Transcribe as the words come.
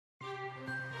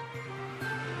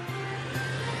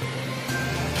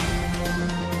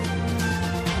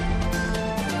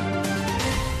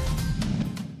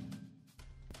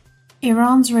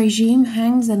Iran's regime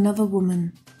hangs another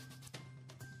woman.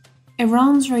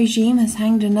 Iran's regime has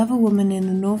hanged another woman in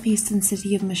the northeastern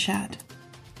city of Mashhad.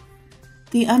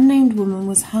 The unnamed woman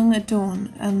was hung at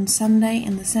dawn on Sunday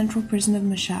in the Central Prison of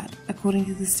Mashhad, according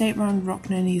to the state-run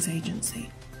ROKNA news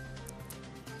agency.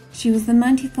 She was the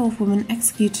 94th woman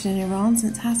executed in Iran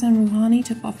since Hassan Rouhani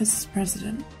took office as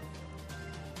president.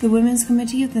 The Women's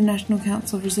Committee of the National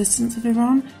Council of Resistance of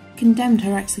Iran condemned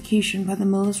her execution by the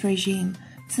mullahs regime,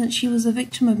 since she was a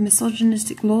victim of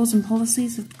misogynistic laws and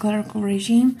policies of the clerical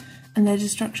regime and their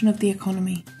destruction of the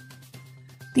economy.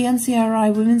 The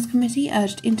NCRI Women's Committee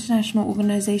urged international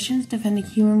organizations defending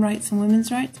human rights and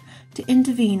women's rights to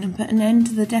intervene and put an end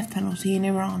to the death penalty in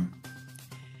Iran.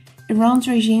 Iran's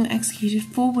regime executed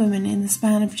 4 women in the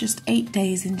span of just 8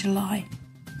 days in July.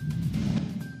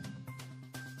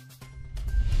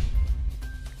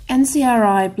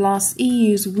 NCRI blasts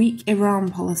EU's weak Iran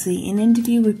policy in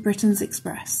interview with Britain's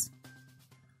Express.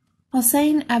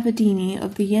 Hossein Abedini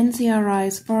of the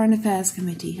NCRI's Foreign Affairs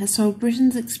Committee has told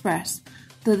Britain's Express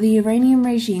that the Iranian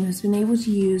regime has been able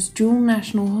to use dual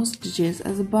national hostages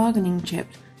as a bargaining chip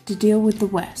to deal with the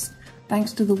West,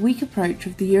 thanks to the weak approach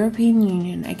of the European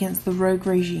Union against the rogue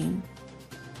regime.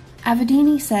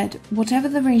 Abedini said, "Whatever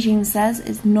the regime says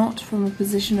is not from a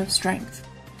position of strength.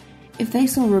 If they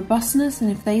saw robustness and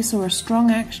if they saw a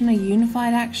strong action, a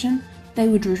unified action, they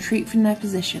would retreat from their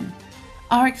position.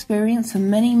 Our experience for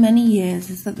many years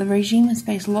is that the regime has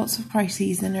faced lots of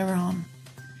crises in Iran.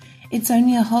 It's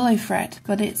only a hollow threat,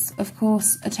 but it's, of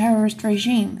course, a terrorist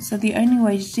regime, so the only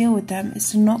way to deal with them is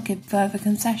to not give further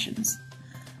concessions.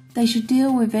 They should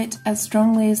deal with it as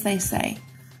strongly as they say.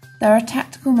 There are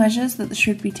tactical measures that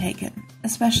should be taken,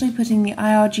 especially putting the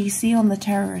IRGC on the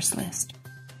terrorist list.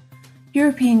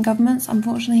 European governments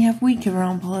unfortunately have weak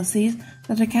Iran policies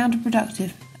that are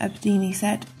counterproductive," Abedini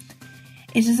said.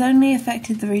 "It has only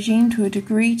affected the regime to a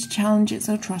degree to challenge its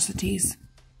atrocities."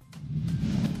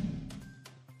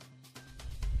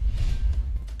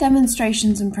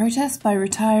 Demonstrations and protests by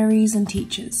retirees and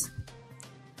teachers.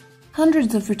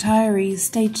 Hundreds of retirees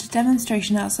staged a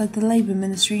demonstration outside the Labour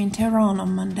Ministry in Tehran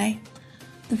on Monday.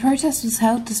 The protest was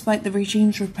held despite the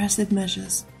regime's repressive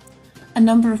measures. A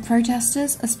number of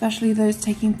protesters, especially those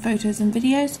taking photos and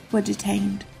videos, were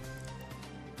detained.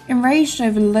 Enraged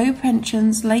over low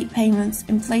pensions, late payments,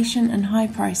 inflation and high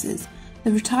prices,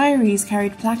 the retirees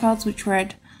carried placards which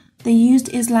read, "They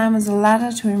used Islam as a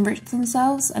ladder to enrich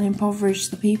themselves and impoverish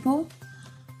the people.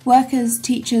 Workers,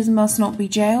 teachers must not be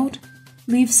jailed.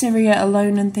 Leave Syria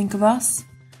alone and think of us.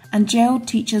 And jailed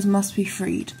teachers must be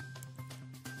freed."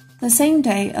 The same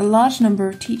day, a large number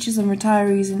of teachers and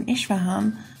retirees in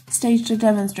Isfahan staged a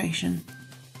demonstration.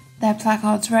 Their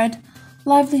placards read,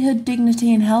 "Livelihood,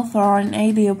 dignity and health are our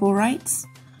inalienable rights.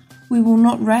 We will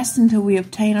not rest until we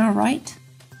obtain our right.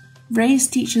 Raise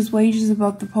teachers' wages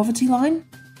above the poverty line.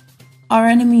 Our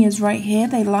enemy is right here,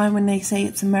 they lie when they say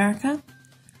it's America.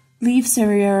 Leave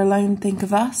Syria alone, think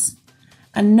of us.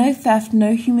 And no theft,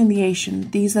 no humiliation,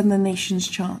 these are the nation's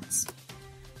chants."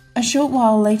 A short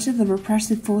while later, the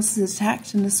repressive forces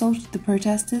attacked and assaulted the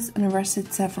protesters and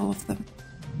arrested several of them.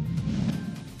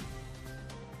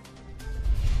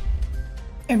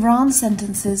 Iran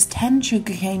sentences 10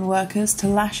 sugarcane workers to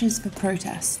lashes for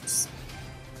protests.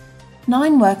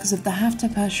 9 workers of the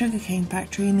Haftapur sugarcane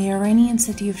factory in the Iranian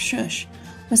city of Shush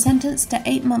were sentenced to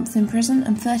 8 months in prison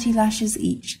and 30 lashes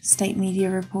each, state media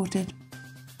reported.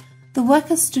 The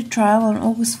workers stood trial on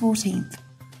August 14th.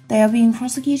 They are being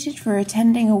prosecuted for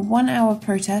attending a 1-hour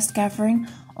protest gathering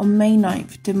on May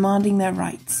 9th demanding their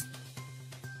rights.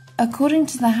 According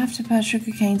to the Haftapur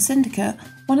sugarcane syndicate,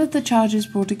 one of the charges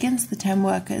brought against the 10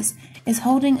 workers is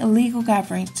holding illegal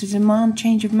gatherings to demand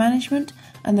change of management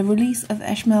and the release of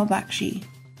Esmail Bakshi.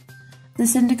 The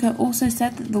syndicate also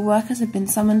said that the workers had been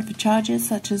summoned for charges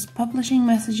such as publishing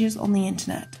messages on the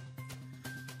internet.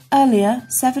 Earlier,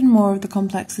 7 more of the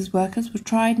complex's workers were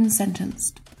tried and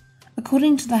sentenced.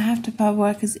 According to the Haftapur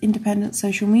workers' independent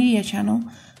social media channel,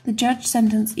 the judge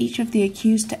sentenced each of the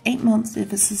accused to 8 months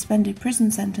of a suspended prison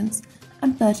sentence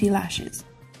and 30 lashes.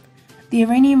 The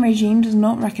Iranian regime does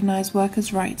not recognize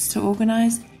workers' rights to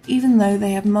organize, even though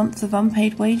they have months of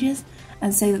unpaid wages,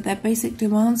 and say that their basic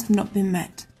demands have not been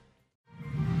met.